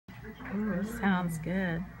Ooh, sounds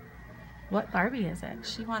good. What Barbie is it?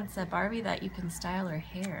 She wants a Barbie that you can style her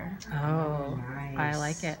hair. Oh, nice. I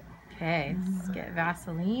like it. Okay, let's get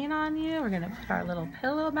Vaseline on you. We're gonna put our little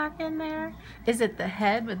pillow back in there. Is it the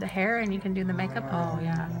head with the hair and you can do the makeup? Oh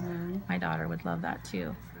yeah, my daughter would love that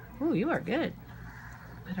too. Ooh, you are good.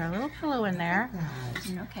 Put our little pillow in there.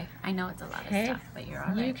 Okay, I know it's a lot of stuff, but you're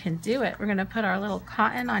all You right. can do it. We're gonna put our little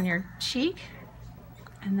cotton on your cheek,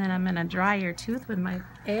 and then I'm gonna dry your tooth with my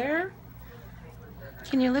air.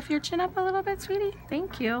 Can you lift your chin up a little bit, sweetie?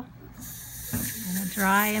 Thank you. I'm gonna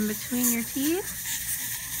dry in between your teeth.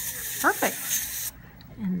 Perfect.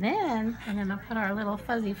 And then I'm gonna put our little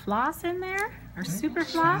fuzzy floss in there, our Superfloss.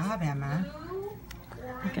 Good job, Emma.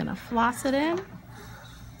 I'm gonna floss it in.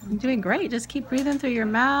 You're doing great. Just keep breathing through your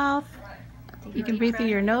mouth. You can breathe through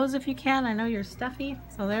your nose if you can. I know you're stuffy.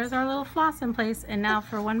 So there's our little floss in place. And now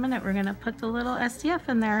for 1 minute, we're gonna put the little SDF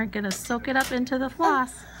in there. Gonna soak it up into the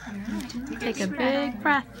floss. Take a big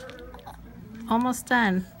breath. Almost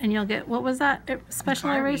done. And you'll get, what was that special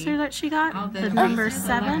eraser that she got? The number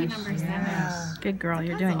 7? Number 7. Good girl,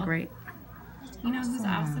 you're doing great. You know who's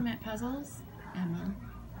awesome at puzzles? Emma.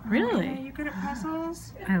 Really? Are you good at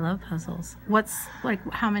puzzles? I love puzzles. What's, like,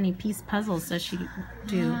 how many piece puzzles does she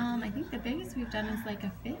do? I think the biggest we've done is like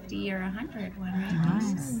a 50 or 100 one, right?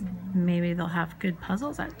 Nice. Maybe they'll have good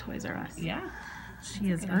puzzles at Toys R Us. Yeah. She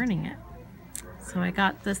is earning it. So I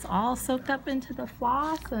got this all soaked up into the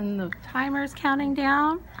floss and the timer's counting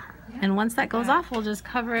down. And once that goes off, we'll just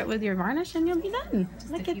cover it with your varnish and you'll be done.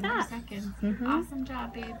 Look at that. Seconds. Mhm. Awesome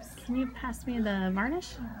job, babes. Can you pass me the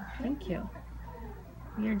varnish? Thank you.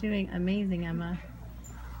 You're doing amazing, Emma.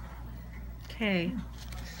 Okay.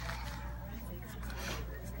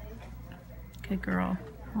 Good girl.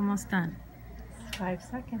 Almost done. 5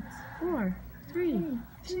 seconds. 4, 3,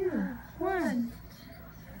 2, 1.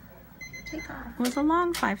 Take off. It was a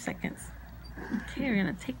long 5 seconds. Okay, we're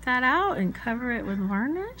gonna take that out and cover it with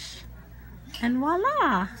varnish. And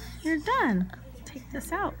voila, you're done. Take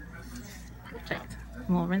this out. Perfect.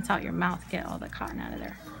 And we'll rinse out your mouth, get all the cotton out of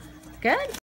there. Good?